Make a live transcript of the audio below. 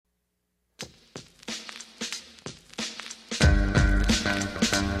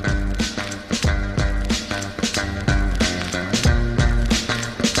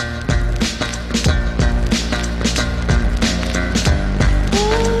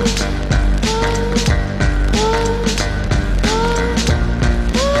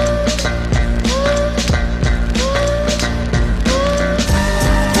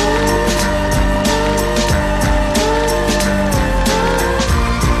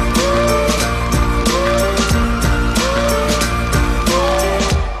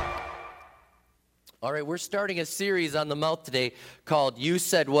We're starting a series on the mouth today called You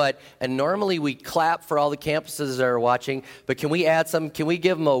Said What, and normally we clap for all the campuses that are watching, but can we add some, can we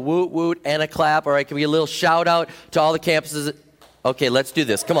give them a woot woot and a clap? All right, can we get a little shout out to all the campuses? Okay, let's do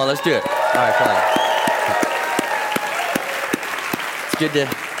this. Come on, let's do it. All right, fine. It's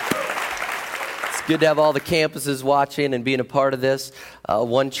good to have all the campuses watching and being a part of this.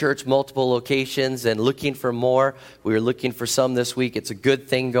 One church, multiple locations, and looking for more. We were looking for some this week. It's a good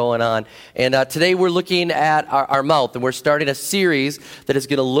thing going on. And today we're looking at our mouth, and we're starting a series that is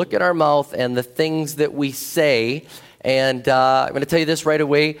going to look at our mouth and the things that we say. And I'm going to tell you this right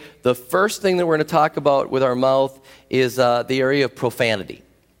away. The first thing that we're going to talk about with our mouth is the area of profanity.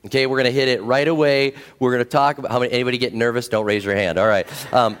 Okay, we're going to hit it right away. We're going to talk about anybody get nervous? Don't raise your hand. All right.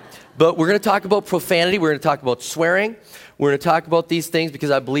 But we're going to talk about profanity. We're going to talk about swearing. We're going to talk about these things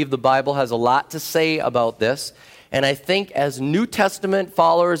because I believe the Bible has a lot to say about this. And I think as New Testament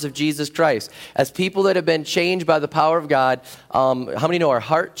followers of Jesus Christ, as people that have been changed by the power of God, how many know our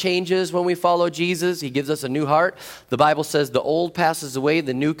heart changes when we follow Jesus? He gives us a new heart. The Bible says the old passes away,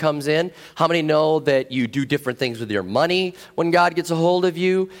 the new comes in. How many know that you do different things with your money when God gets a hold of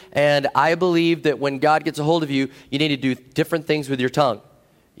you? And I believe that when God gets a hold of you, you need to do different things with your tongue.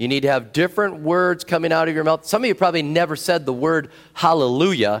 You need to have different words coming out of your mouth. Some of you probably never said the word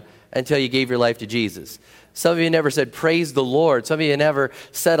hallelujah until you gave your life to Jesus. Some of you never said praise the Lord. Some of you never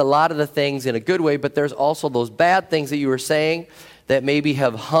said a lot of the things in a good way, but there's also those bad things that you were saying that maybe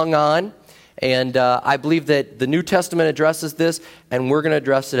have hung on. And I believe that the New Testament addresses this, and we're going to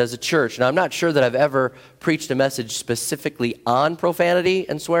address it as a church. Now, I'm not sure that I've ever preached a message specifically on profanity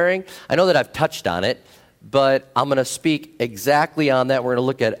and swearing. I know that I've touched on it, but I'm going to speak exactly on that. We're going to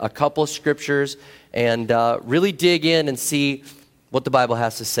look at a couple of scriptures and really dig in and see what the Bible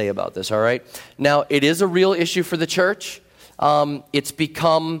has to say about this, all right? Now, it is a real issue for the church. It's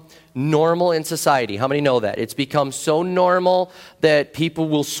become normal in society. How many know that? It's become so normal that people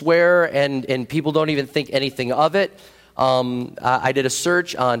will swear and people don't even think anything of it. I did a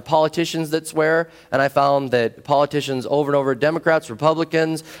search on politicians that swear, and I found that politicians over and over, Democrats,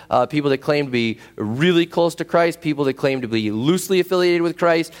 Republicans, people that claim to be really close to Christ, people that claim to be loosely affiliated with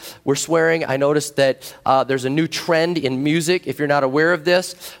Christ, were swearing. I noticed that there's a new trend in music. If you're not aware of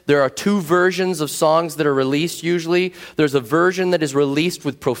this, there are two versions of songs that are released usually. There's a version that is released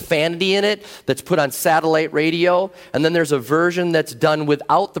with profanity in it that's put on satellite radio, and then there's a version that's done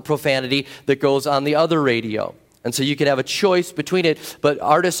without the profanity that goes on the other radio. And so you can have a choice between it, but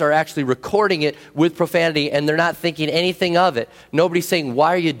artists are actually recording it with profanity, and they're not thinking anything of it. Nobody's saying,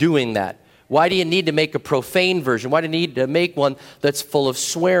 why are you doing that? Why do you need to make a profane version? Why do you need to make one that's full of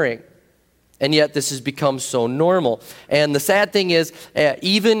swearing? And yet this has become so normal. And the sad thing is,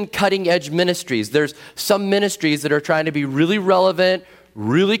 even cutting-edge ministries, there's some ministries that are trying to be really relevant,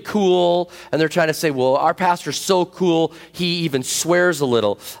 really cool, and they're trying to say, well, our pastor's so cool, he even swears a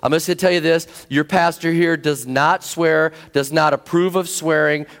little. I'm just going to tell you this, your pastor here does not swear, does not approve of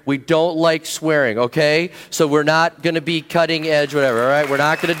swearing. We don't like swearing, okay? So we're not going to be cutting edge, whatever, all right? We're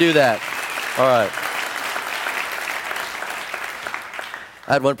not going to do that. All right.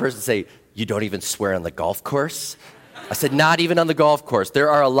 I had one person say, you don't even swear on the golf course? I said, not even on the golf course. There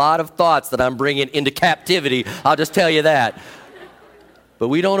are a lot of thoughts that I'm bringing into captivity. I'll just tell you that. But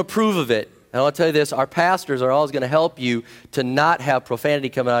we don't approve of it. And I'll tell you this, our pastors are always going to help you to not have profanity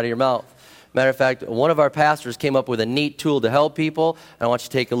coming out of your mouth. Matter of fact, one of our pastors came up with a neat tool to help people. And I want you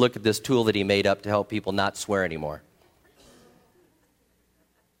to take a look at this tool that he made up to help people not swear anymore.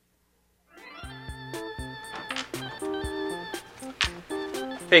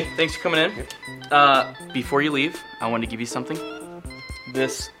 Hey, thanks for coming in. Before you leave, I want to give you something.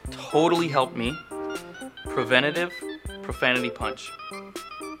 This totally helped me. Preventative Profanity Punch.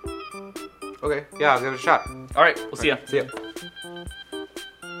 Okay, yeah, I'll give it a shot. All right, we'll see ya. See ya.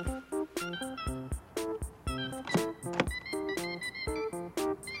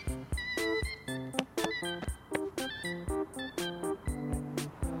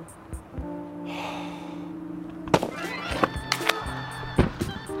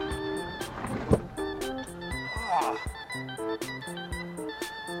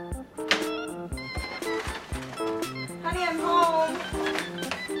 Honey, I'm home.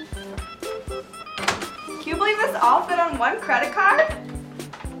 Can you believe this all fit on one credit card?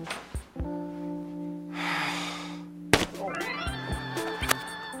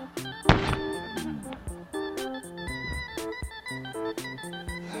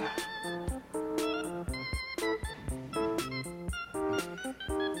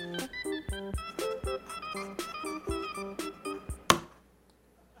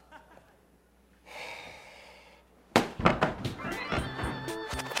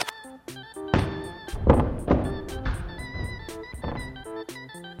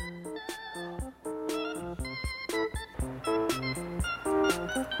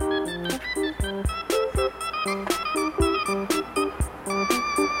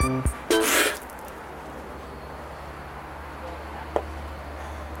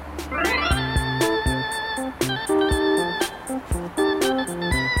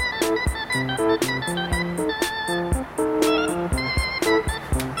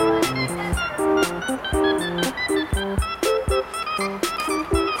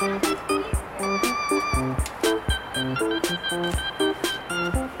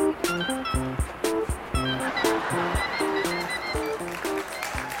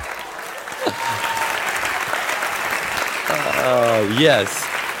 Yes.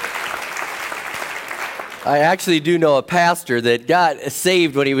 I actually do know a pastor that got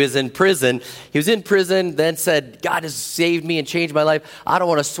saved when he was in prison. He was in prison, then said, God has saved me and changed my life. I don't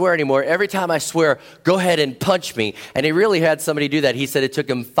want to swear anymore. Every time I swear, go ahead and punch me. And he really had somebody do that. He said it took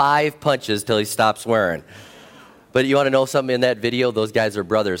him 5 punches till he stopped swearing. But you want to know something in that video? Those guys are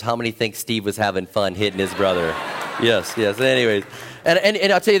brothers. How many think Steve was having fun hitting his brother? Yes. Anyways.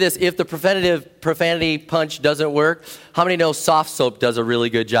 And I'll tell you this, if the profanity punch doesn't work, how many know soft soap does a really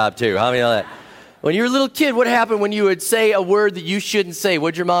good job too? How many know that? When you were a little kid, what happened when you would say a word that you shouldn't say?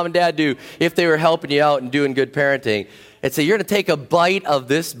 What'd your mom and dad do if they were helping you out and doing good parenting? They'd say, you're going to take a bite of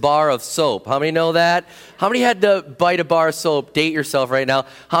this bar of soap. How many know that? How many had to bite a bar of soap? Date yourself right now.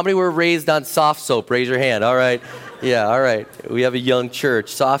 How many were raised on soft soap? Raise your hand. All right. Yeah, all right. We have a young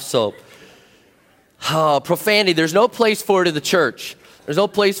church. Soft soap. Profanity. There's no place for it in the church. There's no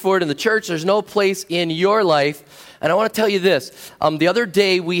place for it in the church. There's no place in your life. And I want to tell you this. The other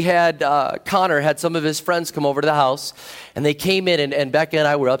day we had, Connor had some of his friends come over to the house, and they came in, and Becca and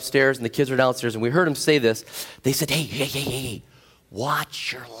I were upstairs, and the kids were downstairs, and we heard them say this. They said, hey,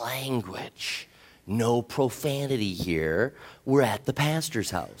 watch your language. No profanity here. We're at the pastor's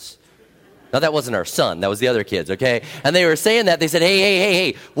house. Now, that wasn't our son. That was the other kids, okay? And they were saying that. They said,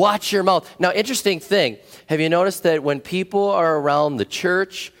 hey, watch your mouth. Now, interesting thing. Have you noticed that when people are around the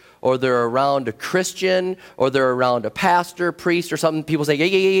church, or they're around a Christian, or they're around a pastor, priest, or something, people say,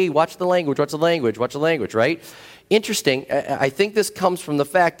 hey, watch the language, right? Interesting. I think this comes from the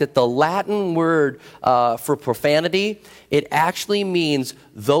fact that the Latin word for profanity, it actually means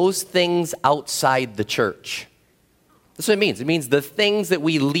those things outside the church. That's what it means. It means the things that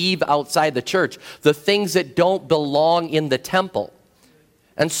we leave outside the church, the things that don't belong in the temple.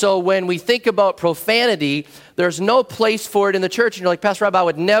 And so when we think about profanity, there's no place for it in the church. And you're like, Pastor Rob, I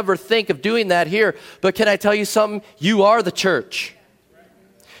would never think of doing that here. But can I tell you something? You are the church.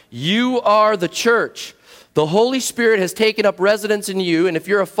 You are the church. The Holy Spirit has taken up residence in you. And if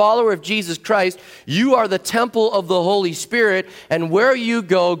you're a follower of Jesus Christ, you are the temple of the Holy Spirit. And where you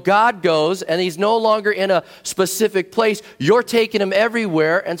go, God goes. And He's no longer in a specific place. You're taking Him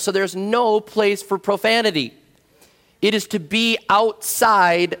everywhere. And so there's no place for profanity. It is to be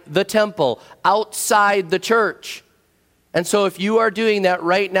outside the temple, outside the church. And so if you are doing that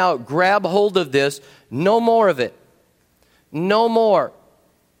right now, grab hold of this. No more of it. No more.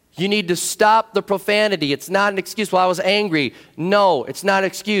 You need to stop the profanity. It's not an excuse. Well, I was angry. No, it's not an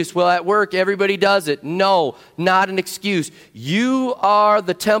excuse. Well, at work, everybody does it. No, not an excuse. You are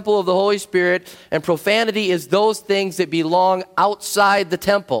the temple of the Holy Spirit, and profanity is those things that belong outside the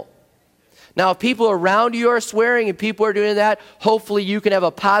temple. Now, if people around you are swearing and people are doing that, hopefully you can have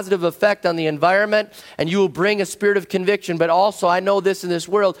a positive effect on the environment and you will bring a spirit of conviction. But also, I know this in this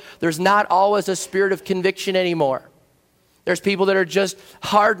world, there's not always a spirit of conviction anymore. There's people that are just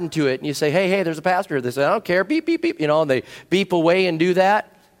hardened to it. And you say, hey, there's a pastor. They say, I don't care, beep, beep, beep. And they beep away and do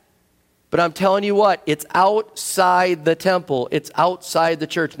that. But I'm telling you what, it's outside the temple. It's outside the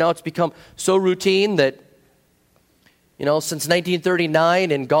church. Now it's become so routine that since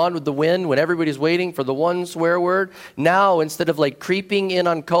 1939 and Gone with the Wind, when everybody's waiting for the one swear word, now instead of creeping in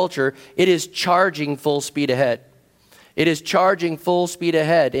on culture, it is charging full speed ahead. It is charging full speed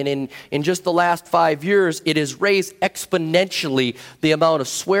ahead. And in just the last 5 years, it has raised exponentially the amount of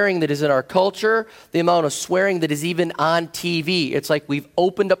swearing that is in our culture, the amount of swearing that is even on TV. It's like we've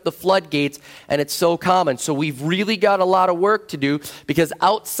opened up the floodgates and it's so common. So we've really got a lot of work to do because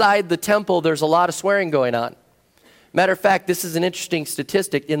outside the temple, there's a lot of swearing going on. Matter of fact, this is an interesting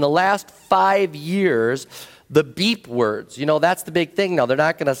statistic. In the last 5 years, the beep words, that's the big thing now. They're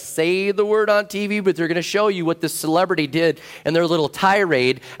not going to say the word on TV, but they're going to show you what this celebrity did in their little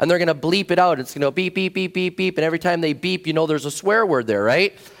tirade, and they're going to bleep it out. It's going to beep, beep, beep, beep, beep, and every time they beep, there's a swear word there,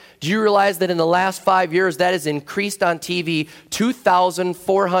 right? Do you realize that in the last 5 years, that has increased on TV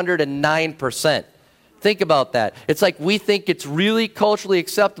 2,409%? Think about that. It's like we think it's really culturally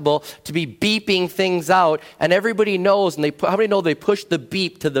acceptable to be beeping things out, and everybody knows, and how many know they push the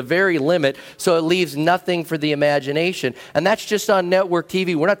beep to the very limit so it leaves nothing for the imagination? And that's just on network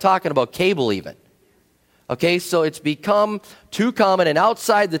TV. We're not talking about cable even. Okay, so it's become too common, and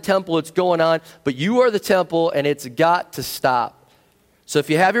outside the temple it's going on, but you are the temple, and it's got to stop. So if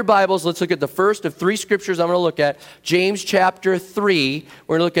you have your Bibles, let's look at the first of 3 scriptures I'm going to look at. James chapter 3.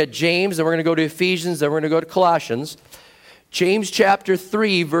 We're going to look at James, then we're going to go to Ephesians, then we're going to go to Colossians. James chapter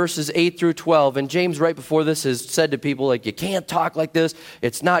 3, verses 8 through 12. And James, right before this, has said to people, you can't talk like this.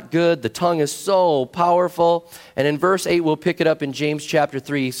 It's not good. The tongue is so powerful. And in verse 8, we'll pick it up in James chapter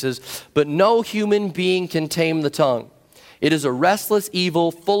 3. He says, but no human being can tame the tongue. It is a restless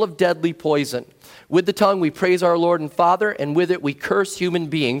evil full of deadly poison. With the tongue we praise our Lord and Father, and with it we curse human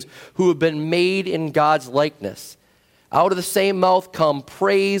beings who have been made in God's likeness. Out of the same mouth come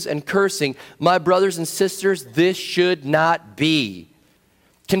praise and cursing. My brothers and sisters, this should not be.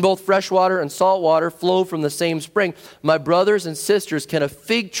 Can both fresh water and salt water flow from the same spring? My brothers and sisters, can a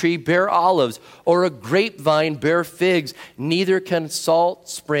fig tree bear olives or a grapevine bear figs? Neither can salt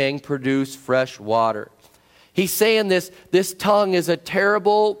spring produce fresh water. He's saying this tongue is a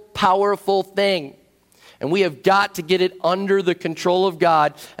terrible, powerful thing. And we have got to get it under the control of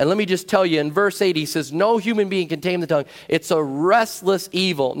God. And let me just tell you, in verse 8, he says, no human being can tame the tongue. It's a restless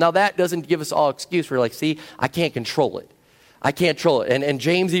evil. Now, that doesn't give us all excuse. We're like, see, I can't control it. I can't control it. And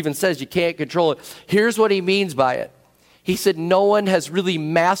James even says you can't control it. Here's what he means by it. He said no one has really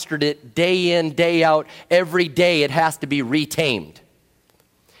mastered it day in, day out. Every day it has to be retamed.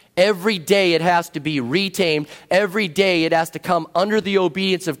 Every day it has to be retamed. Every day it has to come under the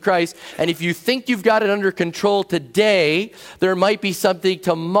obedience of Christ. And if you think you've got it under control today, there might be something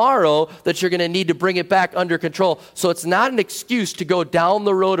tomorrow that you're going to need to bring it back under control. So it's not an excuse to go down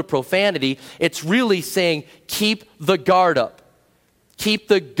the road of profanity. It's really saying keep the guard up. Keep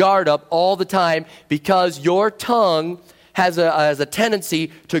the guard up all the time, because your tongue has a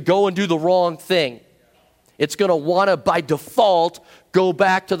tendency to go and do the wrong thing. It's going to want to, by default, go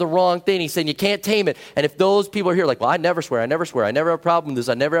back to the wrong thing. He's saying you can't tame it. And if those people are here like, well, I never swear, I never have a problem with this,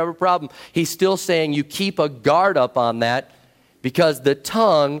 I never have a problem. He's still saying you keep a guard up on that, because the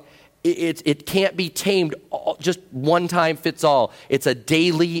tongue, it can't be tamed just one time fits all. It's a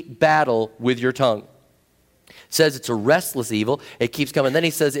daily battle with your tongue. Says it's a restless evil. It keeps coming. Then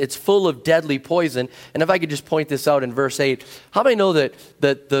he says it's full of deadly poison. And if I could just point this out in verse 8, how many know that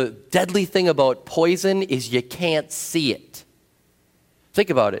the deadly thing about poison is you can't see it? Think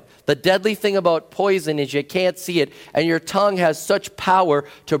about it. The deadly thing about poison is you can't see it, and your tongue has such power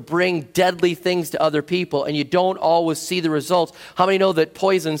to bring deadly things to other people, and you don't always see the results. How many know that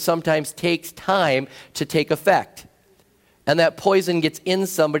poison sometimes takes time to take effect? And that poison gets in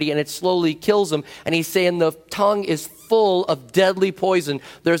somebody and it slowly kills them. And he's saying the tongue is full of deadly poison.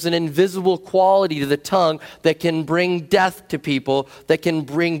 There's an invisible quality to the tongue that can bring death to people, that can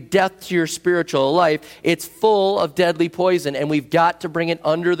bring death to your spiritual life. It's full of deadly poison, and we've got to bring it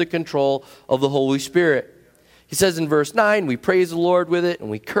under the control of the Holy Spirit. He says in verse 9, we praise the Lord with it and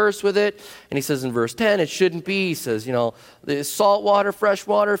we curse with it. And he says in verse 10, it shouldn't be. He says, the salt water, fresh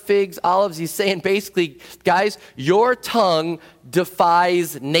water, figs, olives. He's saying basically, guys, your tongue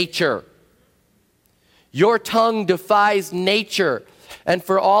defies nature. Your tongue defies nature. And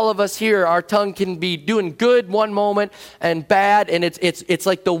for all of us here, our tongue can be doing good one moment and bad, and it's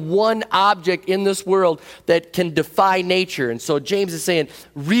like the one object in this world that can defy nature. And so James is saying,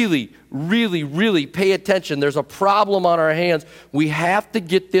 really, really, really pay attention. There's a problem on our hands. We have to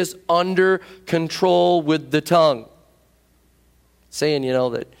get this under control with the tongue. Saying,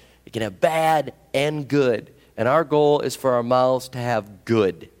 that it can have bad and good. And our goal is for our mouths to have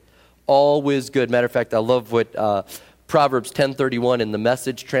good. Always good. Matter of fact, I love what Proverbs 10:31 in the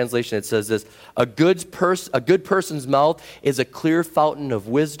Message translation, it says this: a good person's mouth is a clear fountain of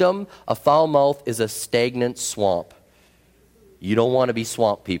wisdom. A foul mouth is a stagnant swamp. You don't want to be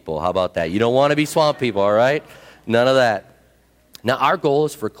swamp people. How about that? You don't want to be swamp people, all right? None of that. Now, our goal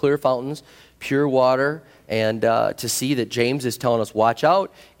is for clear fountains, pure water, and to see that James is telling us, watch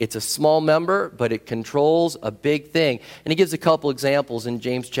out. It's a small member, but it controls a big thing. And he gives a couple examples in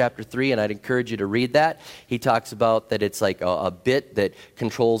James chapter 3, and I'd encourage you to read that. He talks about that it's like a bit that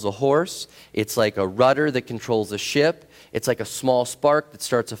controls a horse. It's like a rudder that controls a ship. It's like a small spark that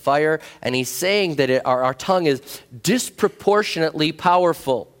starts a fire. And he's saying that our tongue is disproportionately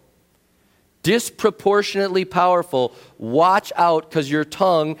powerful. Disproportionately powerful. Watch out, because your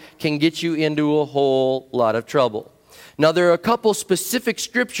tongue can get you into a whole lot of trouble. Now, there are a couple specific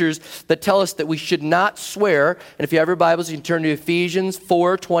scriptures that tell us that we should not swear. And if you have your Bibles, you can turn to Ephesians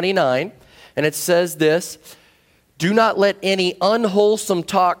 4:29. And it says this: do not let any unwholesome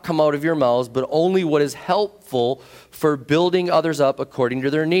talk come out of your mouths, but only what is helpful for building others up according to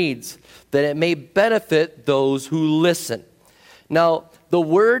their needs, that it may benefit those who listen. Now, the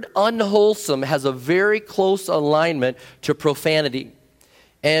word unwholesome has a very close alignment to profanity.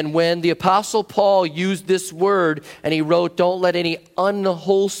 And when the Apostle Paul used this word and he wrote, don't let any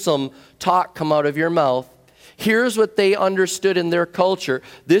unwholesome talk come out of your mouth, here's what they understood in their culture.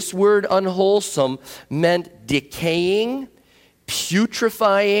 This word unwholesome meant decaying,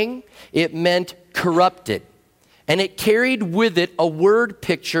 putrefying. It meant corrupted. And it carried with it a word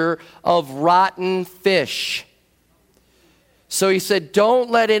picture of rotten fish. So he said, don't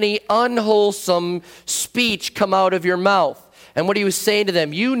let any unwholesome speech come out of your mouth. And what he was saying to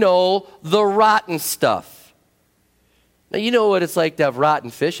them, you know the rotten stuff. Now, you know what it's like to have rotten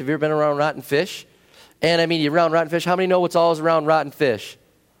fish. Have you ever been around rotten fish? And I mean, you're around rotten fish. How many know what's always around rotten fish?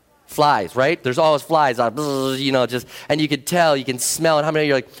 Flies, right? There's always flies, and you can tell, you can smell it. How many of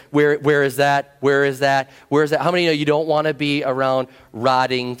you are like, where is that? Where is that? Where is that? How many know you don't want to be around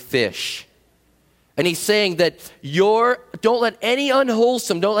rotting fish? And he's saying that don't let any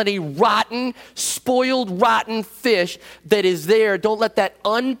unwholesome, don't let any rotten, spoiled, rotten fish that is there, don't let that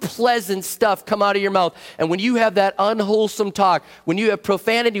unpleasant stuff come out of your mouth. And when you have that unwholesome talk, when you have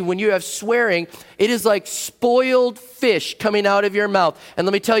profanity, when you have swearing, it is like spoiled fish coming out of your mouth. And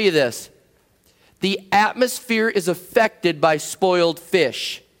let me tell you this, the atmosphere is affected by spoiled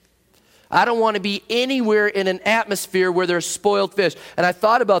fish. I don't want to be anywhere in an atmosphere where there's spoiled fish. And I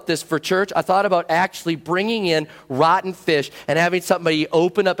thought about this for church. I thought about actually bringing in rotten fish and having somebody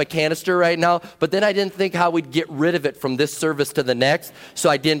open up a canister right now. But then I didn't think how we'd get rid of it from this service to the next. So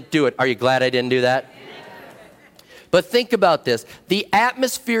I didn't do it. Are you glad I didn't do that? But think about this. The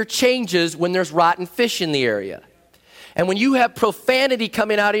atmosphere changes when there's rotten fish in the area. And when you have profanity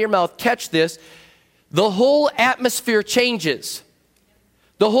coming out of your mouth, catch this, the whole atmosphere changes.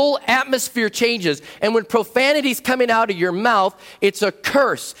 The whole atmosphere changes. And when profanity is coming out of your mouth, it's a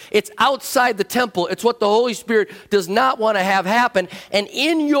curse. It's outside the temple. It's what the Holy Spirit does not want to have happen. And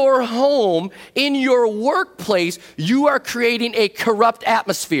in your home, in your workplace, you are creating a corrupt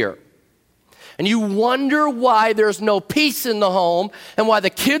atmosphere. And you wonder why there's no peace in the home, and why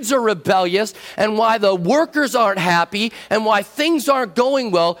the kids are rebellious, and why the workers aren't happy, and why things aren't going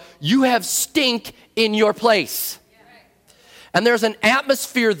well. You have stink in your place. And there's an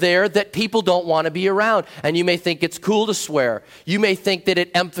atmosphere there that people don't want to be around. And you may think it's cool to swear. You may think that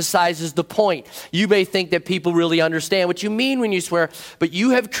it emphasizes the point. You may think that people really understand what you mean when you swear. But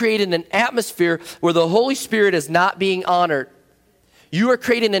you have created an atmosphere where the Holy Spirit is not being honored. You are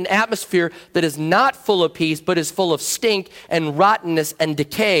creating an atmosphere that is not full of peace, but is full of stink and rottenness and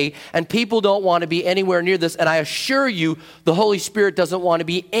decay. And people don't want to be anywhere near this. And I assure you, the Holy Spirit doesn't want to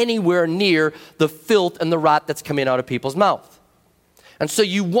be anywhere near the filth and the rot that's coming out of people's mouth. And so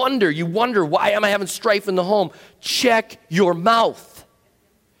you wonder, why am I having strife in the home? Check your mouth.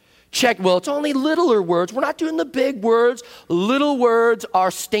 Check, well, it's only littler words. We're not doing the big words. Little words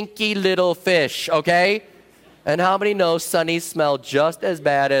are stinky little fish, okay? And how many know sunnies smell just as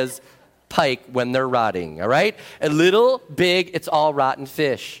bad as pike when they're rotting, all right? A little, big, it's all rotten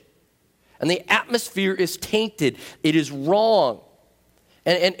fish. And the atmosphere is tainted. It is wrong.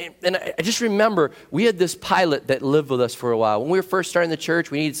 And I just remember, we had this pilot that lived with us for a while. When we were first starting the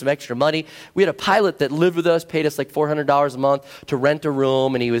church, we needed some extra money. We had a pilot that lived with us, paid us like $400 a month to rent a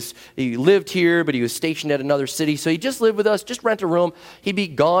room. And he lived here, but he was stationed at another city. So he just lived with us, just rent a room. He'd be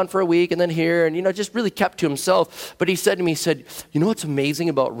gone for a week and then here, and, just really kept to himself. But he said to me, you know what's amazing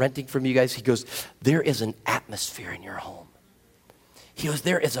about renting from you guys? He goes, there is an atmosphere in your home. He goes,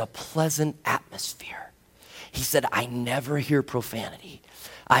 there is a pleasant atmosphere. He said, I never hear profanity.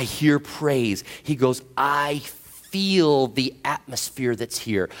 I hear praise. He goes, I feel the atmosphere that's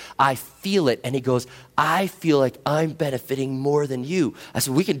here. I feel it. And he goes, I feel like I'm benefiting more than you. I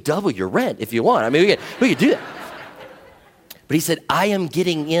said, we can double your rent if you want. I mean, we can do that. But he said, I am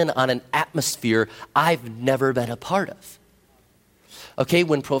getting in on an atmosphere I've never been a part of. Okay,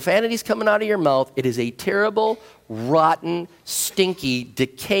 when profanity is coming out of your mouth, it is a terrible, rotten, stinky,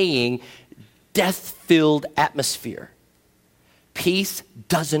 decaying, death-filled atmosphere. Peace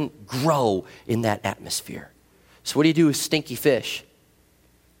doesn't grow in that atmosphere. So what do you do with stinky fish?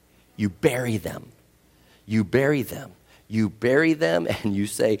 You bury them. You bury them. You bury them and you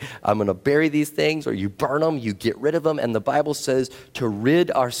say, I'm going to bury these things, or you burn them, you get rid of them. And the Bible says to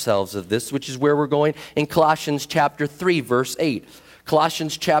rid ourselves of this, which is where we're going in Colossians chapter 3, verse 8.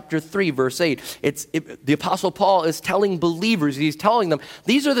 Colossians chapter 3, verse 8. The Apostle Paul is telling believers, he's telling them,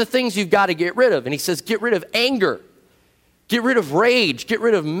 these are the things you've got to get rid of. And he says, get rid of anger. Get rid of rage, get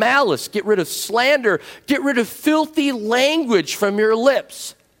rid of malice, get rid of slander, get rid of filthy language from your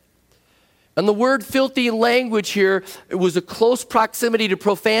lips. And the word filthy language here, it was a close proximity to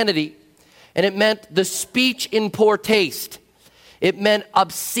profanity. And it meant the speech in poor taste. It meant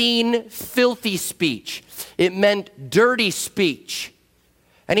obscene, filthy speech. It meant dirty speech.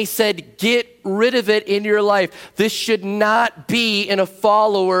 And he said, get rid of it in your life. This should not be in a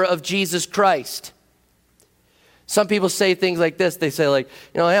follower of Jesus Christ. Some people say things like this. They say hey,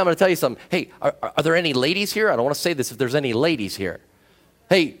 I'm going to tell you something. Hey, are there any ladies here? I don't want to say this if there's any ladies here.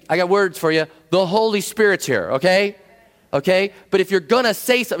 Hey, I got words for you. The Holy Spirit's here, okay? Okay? But if you're going to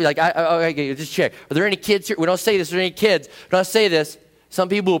say something just check. Are there any kids here? We don't say this. Are there any kids? We don't say this. Some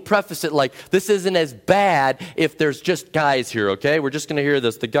people will preface it like, this isn't as bad if there's just guys here, okay? We're just going to hear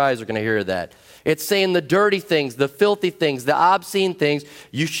this. The guys are going to hear that. It's saying the dirty things, the filthy things, the obscene things,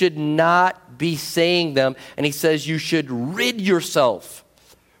 you should not be saying them. And he says you should rid yourself.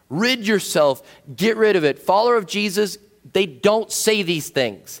 Rid yourself. Get rid of it. Follower of Jesus, they don't say these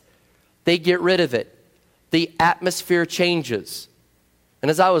things. They get rid of it. The atmosphere changes.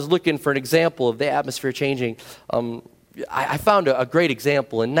 And as I was looking for an example of the atmosphere changing, I found a great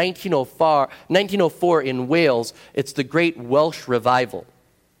example. In 1904 in Wales, it's the Great Welsh Revival.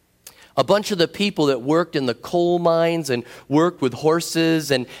 A bunch of the people that worked in the coal mines and worked with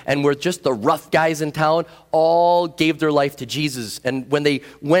horses and were just the rough guys in town all gave their life to Jesus. And when they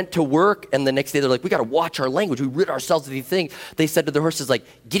went to work and the next day they're like, we got to watch our language. We rid ourselves of these things. They said to the horses like,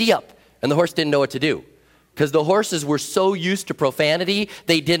 giddy up. And the horse didn't know what to do. Because the horses were so used to profanity,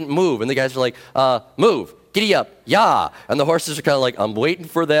 they didn't move. And the guys were like, move. Giddy up, yeah. And the horses are kind of like, I'm waiting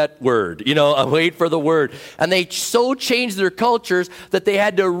for that word. I'm waiting for the word. And they so changed their cultures that they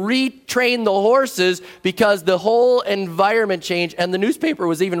had to retrain the horses because the whole environment changed. And the newspaper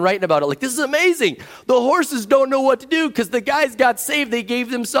was even writing about it. Like, this is amazing. The horses don't know what to do because the guys got saved. They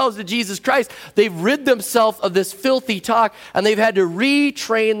gave themselves to Jesus Christ. They've rid themselves of this filthy talk, and they've had to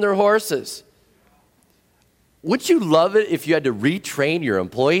retrain their horses. Wouldn't you love it if you had to retrain your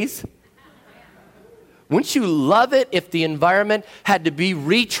employees? Wouldn't you love it if the environment had to be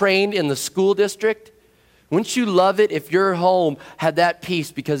retrained in the school district? Wouldn't you love it if your home had that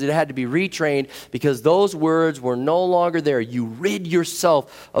peace because it had to be retrained because those words were no longer there? You rid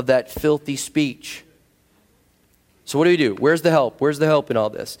yourself of that filthy speech. So what do? Where's the help? Where's the help in all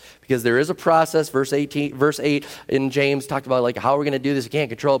this? Because there is a process. Verse 8 in James talked about like how we're going to do this. We can't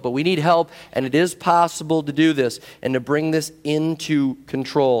control it, but we need help, and it is possible to do this and to bring this into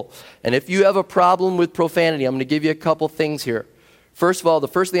control. And if you have a problem with profanity, I'm going to give you a couple things here. First of all, the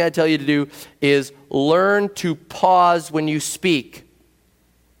first thing I tell you to do is learn to pause when you speak.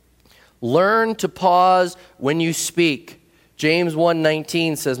 Learn to pause when you speak. James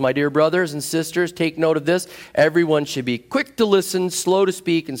 1:19 says, my dear brothers and sisters, take note of this. Everyone should be quick to listen, slow to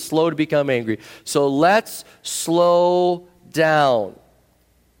speak, and slow to become angry. So let's slow down.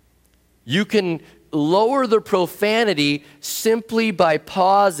 You can lower the profanity simply by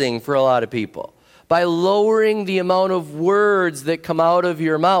pausing for a lot of people, by lowering the amount of words that come out of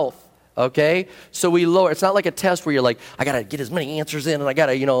your mouth. Okay? So we lower. It's not like a test where you're like, I got to get as many answers in and I got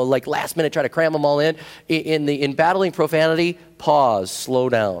to, like last minute try to cram them all in. In battling profanity, pause, slow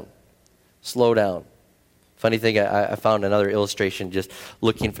down. Slow down. Funny thing, I found another illustration just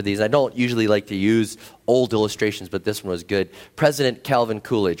looking for these. I don't usually like to use old illustrations, but this one was good. President Calvin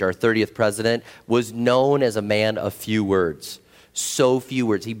Coolidge, our 30th president, was known as a man of few words. So few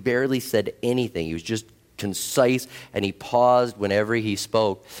words. He barely said anything. He was just concise, and he paused whenever he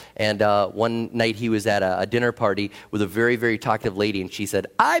spoke. And one night he was at a dinner party with a very, very talkative lady, and she said,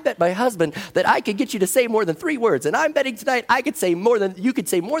 I bet my husband that I could get you to say more than 3 words, and I'm betting tonight you could say more than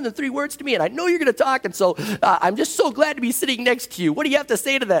 3 words to me, and I know you're going to talk, and so I'm just so glad to be sitting next to you. What do you have to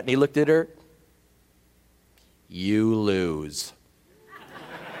say to that? And he looked at her. You lose.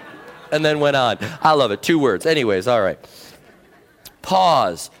 And then went on. I love it. 2 words. Anyways, all right.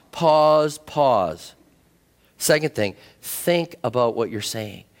 Pause, pause, pause. Second thing, think about what you're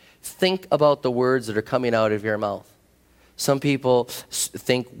saying. Think about the words that are coming out of your mouth. Some people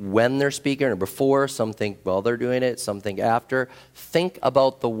think when they're speaking or before, some think while they're doing it, some think after. Think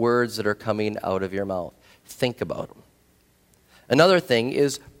about the words that are coming out of your mouth. Think about them. Another thing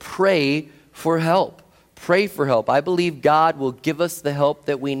is pray for help. Pray for help. I believe God will give us the help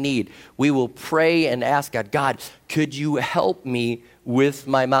that we need. We will pray and ask God, God, could you help me with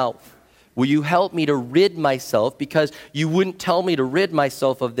my mouth? Will you help me to rid myself? Because you wouldn't tell me to rid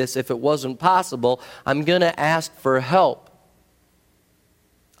myself of this if it wasn't possible. I'm going to ask for help.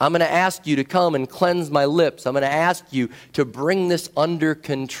 I'm going to ask you to come and cleanse my lips. I'm going to ask you to bring this under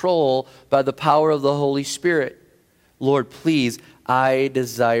control by the power of the Holy Spirit. Lord, please, I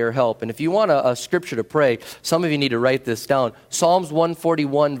desire help. And if you want a scripture to pray, some of you need to write this down. Psalms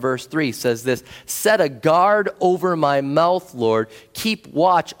 141 verse 3 says this, set a guard over my mouth, Lord. Keep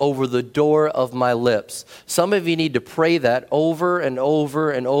watch over the door of my lips. Some of you need to pray that over and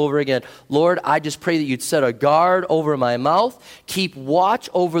over and over again. Lord, I just pray that you'd set a guard over my mouth. Keep watch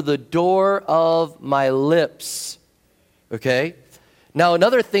over the door of my lips. Okay? Now,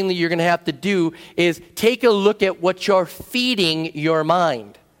 another thing that you're going to have to do is take a look at what you're feeding your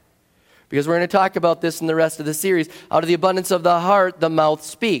mind. Because we're going to talk about this in the rest of the series. Out of the abundance of the heart, the mouth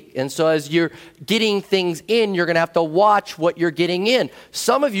speak. And so as you're getting things in, you're going to have to watch what you're getting in.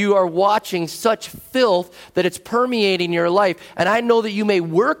 Some of you are watching such filth that it's permeating your life. And I know that you may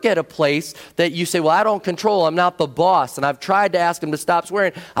work at a place that you say, well, I don't control. I'm not the boss. And I've tried to ask them to stop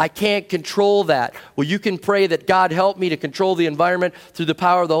swearing. I can't control that. Well, you can pray that God help me to control the environment through the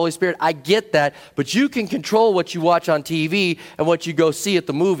power of the Holy Spirit. I get that. But you can control what you watch on TV and what you go see at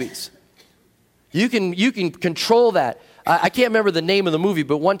the movies. You can control that. I can't remember the name of the movie,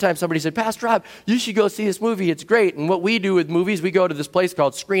 but one time somebody said, Pastor Rob, you should go see this movie. It's great. And what we do with movies, we go to this place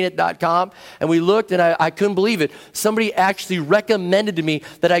called screenit.com, and we looked, and I couldn't believe it. Somebody actually recommended to me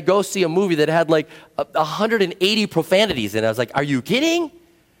that I go see a movie that had like 180 profanities in it. I was like, are you kidding?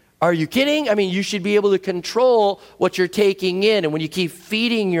 Are you kidding? I mean, you should be able to control what you're taking in. And when you keep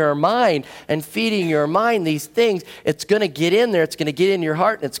feeding your mind these things, it's going to get in there. It's going to get in your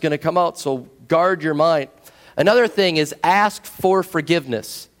heart, and it's going to come out. So guard your mind. Another thing is ask for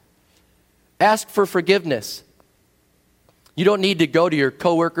forgiveness. Ask for forgiveness. You don't need to go to your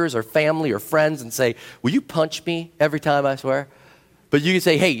coworkers or family or friends and say, will you punch me every time I swear? But you can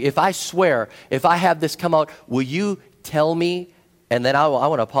say, hey, if I swear, if I have this come out, will you tell me? And then I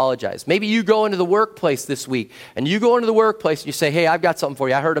want to apologize. Maybe you go into the workplace this week, and you go into the workplace and you say, hey, I've got something for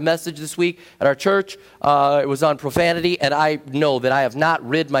you. I heard a message this week at our church. It was on profanity, and I know that I have not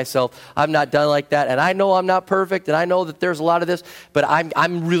rid myself. I've not done like that, and I know I'm not perfect, and I know that there's a lot of this, but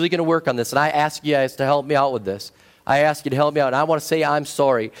I'm really going to work on this, and I ask you guys to help me out with this. I ask you to help me out, and I want to say I'm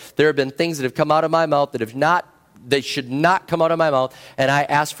sorry. There have been things that have come out of my mouth that they should not come out of my mouth, and I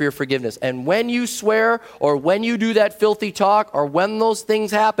ask for your forgiveness. And when you swear, or when you do that filthy talk, or when those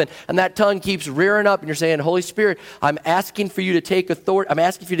things happen, and that tongue keeps rearing up, and you're saying, Holy Spirit, I'm asking for you to take authority, I'm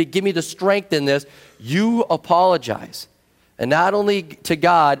asking for you to give me the strength in this, you apologize. And not only to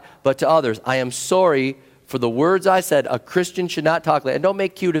God, but to others. I am sorry for the words I said. A Christian should not talk like that. And don't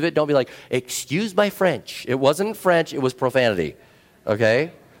make cute of it. Don't be like, excuse my French. It wasn't French, it was profanity.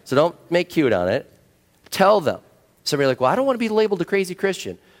 Okay? So don't make cute on it. Tell them. Somebody like, well, I don't want to be labeled a crazy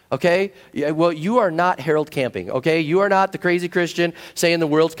Christian, okay? Yeah, well, you are not Harold Camping, okay? You are not the crazy Christian saying the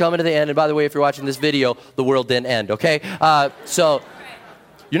world's coming to the end. And by the way, if you're watching this video, the world didn't end, okay? So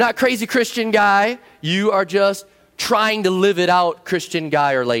you're not crazy Christian guy. You are just trying to live it out Christian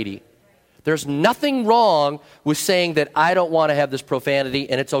guy or lady. There's nothing wrong with saying that I don't want to have this profanity,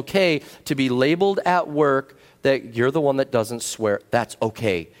 and it's okay to be labeled at work that you're the one that doesn't swear. That's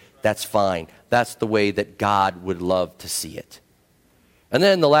okay. That's fine. That's the way that God would love to see it. And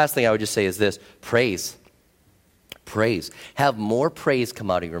then the last thing I would just say is this: praise. Praise. Have more praise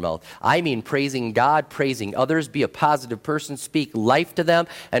come out of your mouth. I mean praising God, praising others. Be a positive person. Speak life to them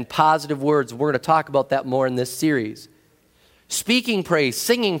and positive words. We're going to talk about that more in this series. Speaking praise,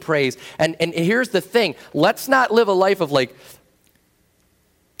 singing praise. And here's the thing. Let's not live a life of like,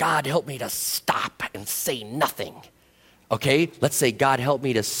 God help me to stop and say nothing. Okay, let's say, God, help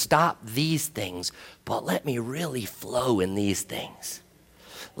me to stop these things, but let me really flow in these things.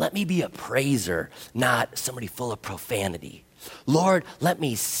 Let me be a praiser, not somebody full of profanity. Lord, let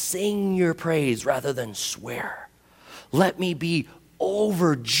me sing your praise rather than swear. Let me be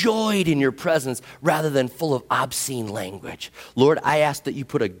overjoyed in your presence rather than full of obscene language. Lord, I ask that you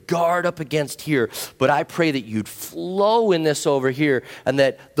put a guard up against here, but I pray that you'd flow in this over here and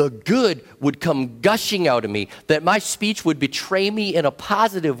that the good would come gushing out of me, that my speech would betray me in a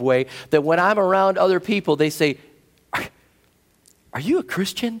positive way, that when I'm around other people, they say, are you a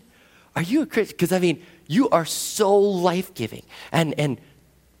Christian? Are you a Christian? Because, I mean, you are so life-giving. And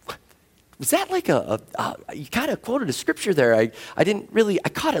was that like you kind of quoted a scripture there. I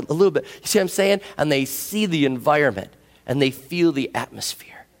caught it a little bit. You see what I'm saying? And they see the environment, and they feel the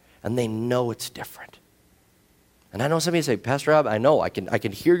atmosphere, and they know it's different. And I know somebody say, Pastor Rob, I know, I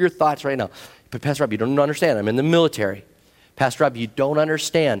can hear your thoughts right now. But Pastor Rob, you don't understand. I'm in the military. Pastor Rob, you don't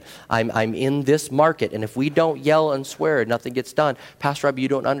understand. I'm in this market, and if we don't yell and swear, nothing gets done. Pastor Rob, you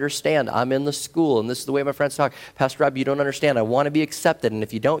don't understand. I'm in the school, and this is the way my friends talk. Pastor Rob, you don't understand. I want to be accepted, and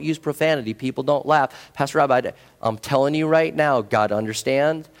if you don't use profanity, people don't laugh. Pastor Rob, I'm telling you right now, God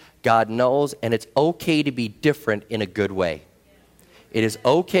understands, God knows, and it's okay to be different in a good way. It is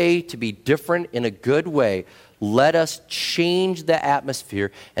okay to be different in a good way. Let us change the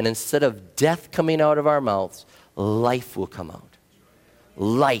atmosphere, and instead of death coming out of our mouths, life will come out.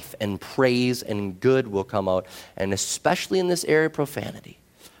 Life and praise and good will come out. And especially in this area of profanity.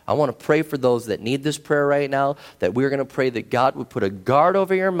 I want to pray for those that need this prayer right now, that we're going to pray that God would put a guard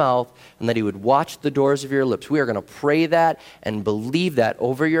over your mouth and that he would watch the doors of your lips. We are going to pray that and believe that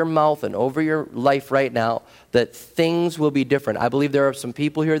over your mouth and over your life right now, that things will be different. I believe there are some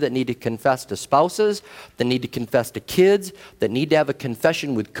people here that need to confess to spouses, that need to confess to kids, that need to have a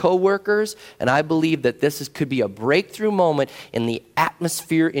confession with coworkers, and I believe that could be a breakthrough moment in the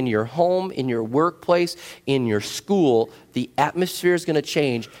atmosphere in your home, in your workplace, in your school. The atmosphere is going to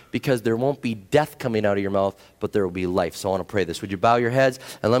change because there won't be death coming out of your mouth, but there will be life. So I want to pray this. Would you bow your heads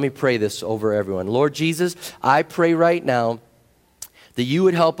and let me pray this over everyone. Lord Jesus, I pray right now that you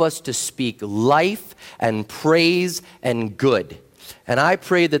would help us to speak life and praise and good. And I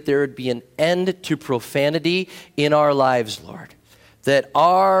pray that there would be an end to profanity in our lives, Lord. That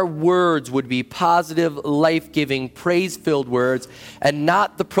our words would be positive, life-giving, praise-filled words, and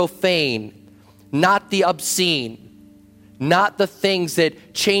not the profane, not the obscene, not the things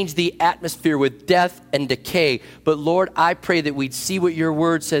that change the atmosphere with death and decay. But Lord, I pray that we'd see what your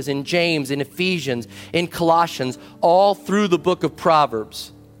word says in James, in Ephesians, in Colossians, all through the book of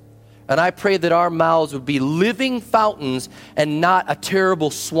Proverbs. And I pray that our mouths would be living fountains and not a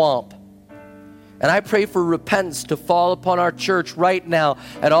terrible swamp. And I pray for repentance to fall upon our church right now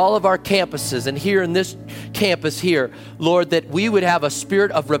at all of our campuses and here in this campus here, Lord, that we would have a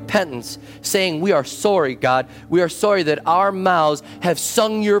spirit of repentance saying, we are sorry, God. We are sorry that our mouths have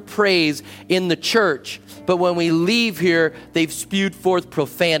sung your praise in the church, but when we leave here, they've spewed forth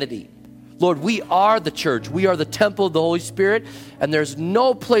profanity. Lord, we are the church. We are the temple of the Holy Spirit, and there's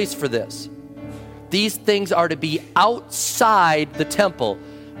no place for this. These things are to be outside the temple,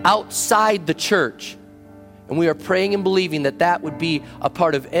 outside the church. And we are praying and believing that that would be a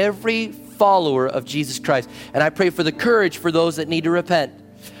part of every follower of Jesus Christ. And I pray for the courage for those that need to repent.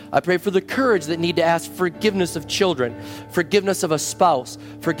 I pray for the courage that need to ask forgiveness of children, forgiveness of a spouse,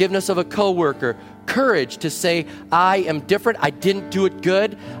 forgiveness of a coworker, courage to say, I am different. I didn't do it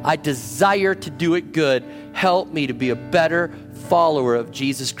good. I desire to do it good. Help me to be a better follower of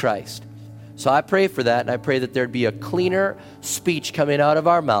Jesus Christ. So I pray for that, and I pray that there'd be a cleaner speech coming out of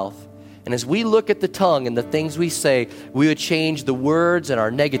our mouth. And as we look at the tongue and the things we say, we would change the words and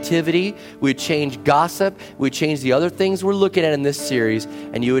our negativity. We would change gossip. We would change the other things we're looking at in this series.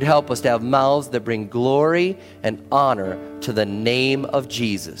 And you would help us to have mouths that bring glory and honor to the name of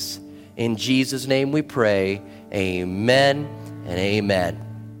Jesus. In Jesus' name we pray, amen and amen.